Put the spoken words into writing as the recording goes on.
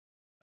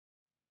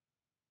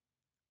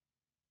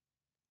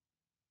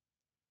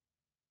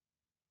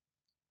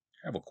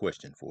I have a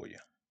question for you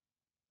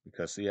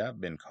because, see, I've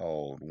been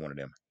called one of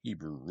them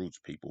Hebrew roots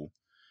people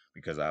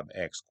because I've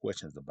asked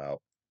questions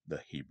about the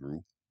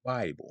Hebrew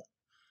Bible.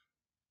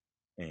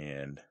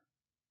 And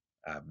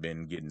I've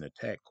been getting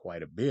attacked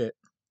quite a bit,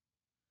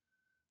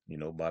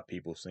 by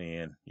people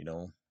saying,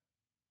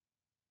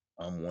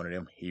 I'm one of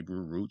them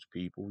Hebrew roots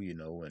people,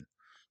 and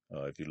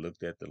if you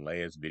looked at the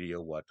last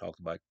video where I talked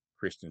about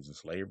Christians and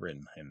slavery,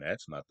 and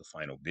that's not the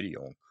final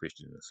video on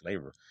Christians and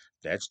slavery,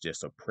 that's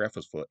just a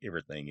preface for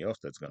everything else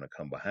that's going to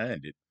come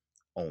behind it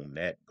on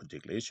that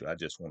particular issue. I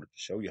just wanted to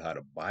show you how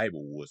the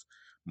Bible was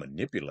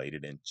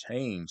manipulated and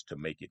changed to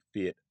make it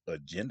fit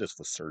agendas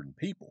for certain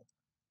people.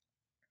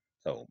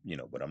 So,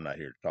 but I'm not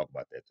here to talk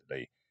about that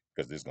today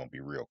because this is going to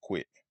be real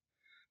quick.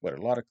 But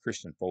a lot of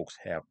Christian folks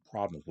have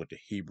problems with the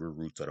Hebrew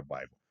roots of the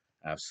Bible.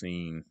 I've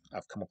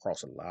come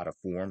across a lot of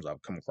forums,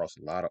 I've come across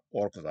a lot of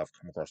articles, I've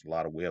come across a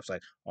lot of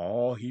websites.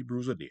 All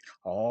Hebrews are dead.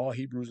 All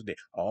Hebrews are dead.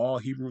 All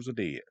Hebrews are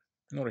dead.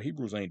 No, the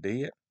Hebrews ain't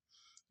dead.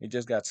 It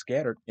just got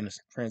scattered in the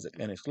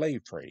transatlantic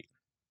slave trade.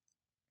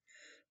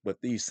 But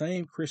these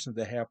same Christians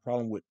that have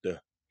problem with the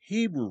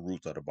Hebrew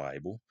roots of the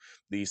Bible,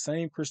 these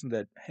same Christians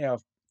that have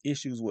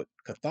issues with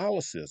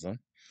Catholicism,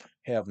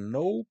 have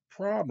no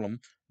problem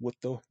with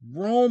the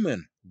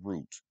Roman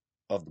roots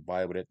of the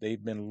Bible that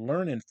they've been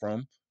learning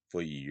from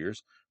for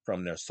years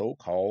from their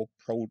so-called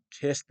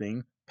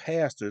protesting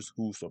pastors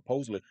who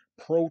supposedly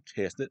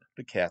protested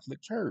the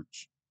Catholic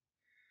Church.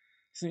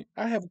 See,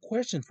 I have a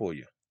question for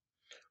you.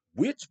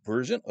 Which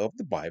version of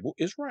the Bible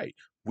is right?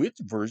 Which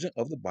version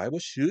of the Bible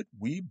should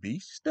we be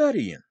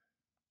studying?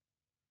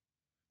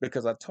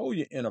 Because I told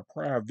you in a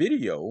prior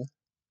video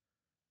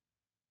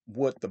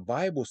what the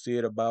Bible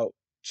said about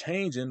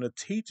changing the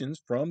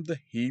teachings from the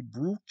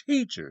Hebrew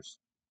teachers.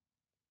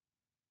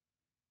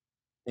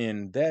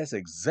 And that's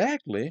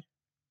exactly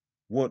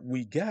what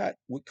we got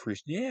with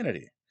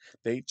Christianity.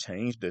 They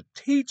changed the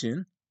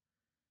teaching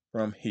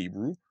from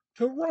Hebrew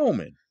to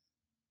Roman.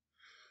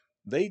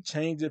 They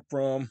changed it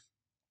from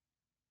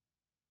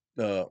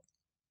the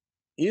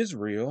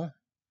Israel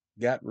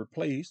got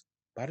replaced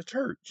by the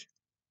church.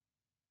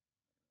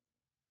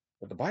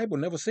 But the Bible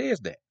never says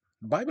that.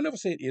 The Bible never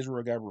said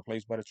Israel got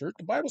replaced by the church.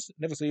 The Bible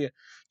never said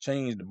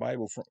change the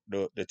Bible from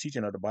the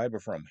teaching of the Bible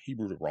from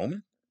Hebrew to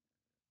Roman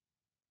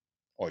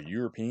or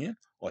European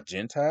or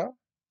Gentile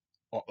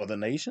or other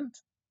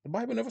nations. The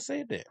Bible never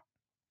said that.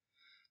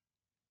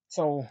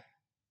 So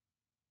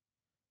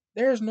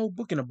there's no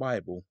book in the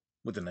Bible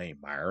with the name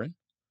Byron.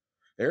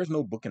 There's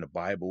no book in the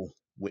Bible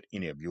with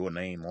any of your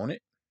name on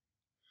it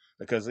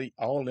because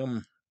all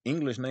them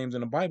English names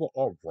in the Bible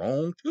are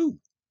wrong too.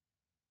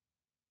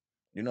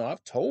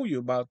 I've told you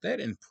about that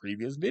in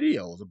previous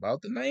videos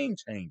about the name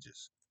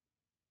changes.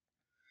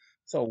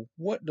 So,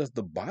 what does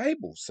the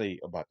Bible say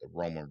about the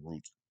Roman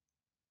roots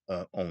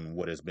on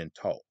what has been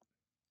taught?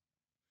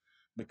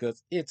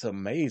 Because it's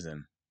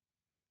amazing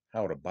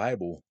how the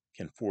Bible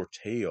can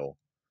foretell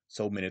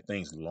so many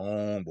things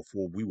long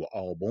before we were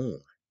all born.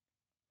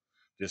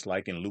 Just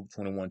like in Luke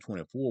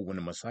 21:24, when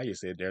the Messiah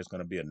said there's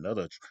going to be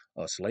another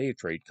slave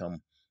trade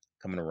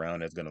coming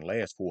around that's going to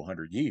last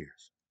 400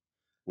 years,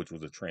 which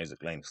was a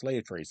transatlantic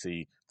slave trade.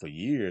 See, for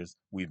years,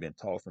 we've been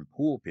taught from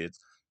pulpits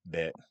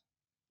that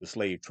the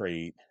slave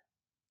trade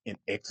in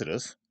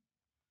Exodus,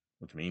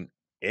 which means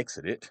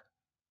exited,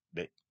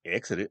 that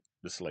exited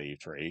the slave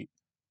trade,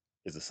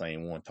 is the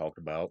same one talked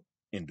about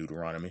in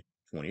Deuteronomy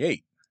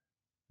 28.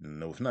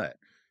 No, it's not.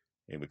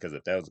 And because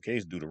if that was the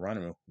case,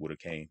 Deuteronomy would have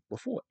came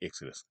before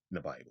Exodus in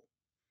the Bible.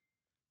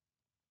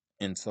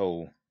 And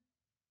so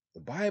the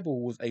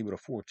Bible was able to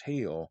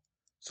foretell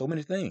so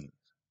many things.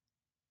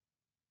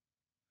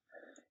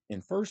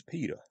 In First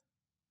Peter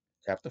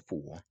chapter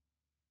 4,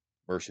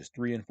 verses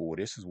 3 and 4,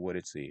 this is what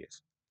it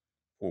says.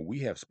 For we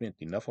have spent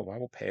enough of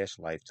our past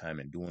lifetime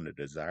in doing the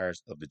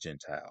desires of the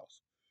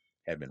Gentiles,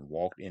 having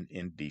walked in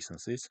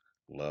indecencies,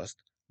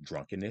 lust,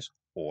 drunkenness,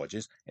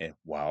 orgies, and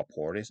wild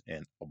parties,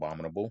 and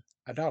abominable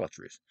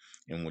idolatries,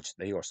 in which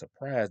they are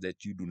surprised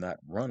that you do not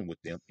run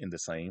with them in the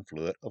same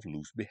flood of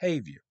loose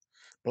behavior,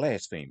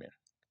 blaspheming.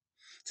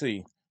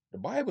 See, the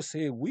Bible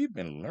said we've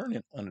been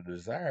learning under the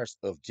desires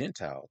of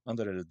Gentiles,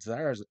 under the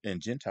desires,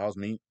 and Gentiles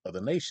mean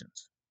other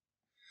nations.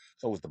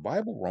 So is the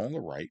Bible wrong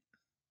or right?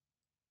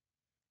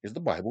 Is the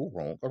Bible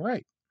wrong or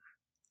right?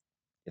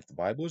 If the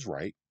Bible is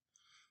right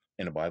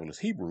and the Bible is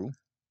Hebrew,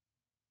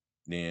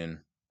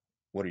 then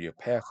what are your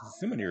pastors and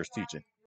seminaries teaching?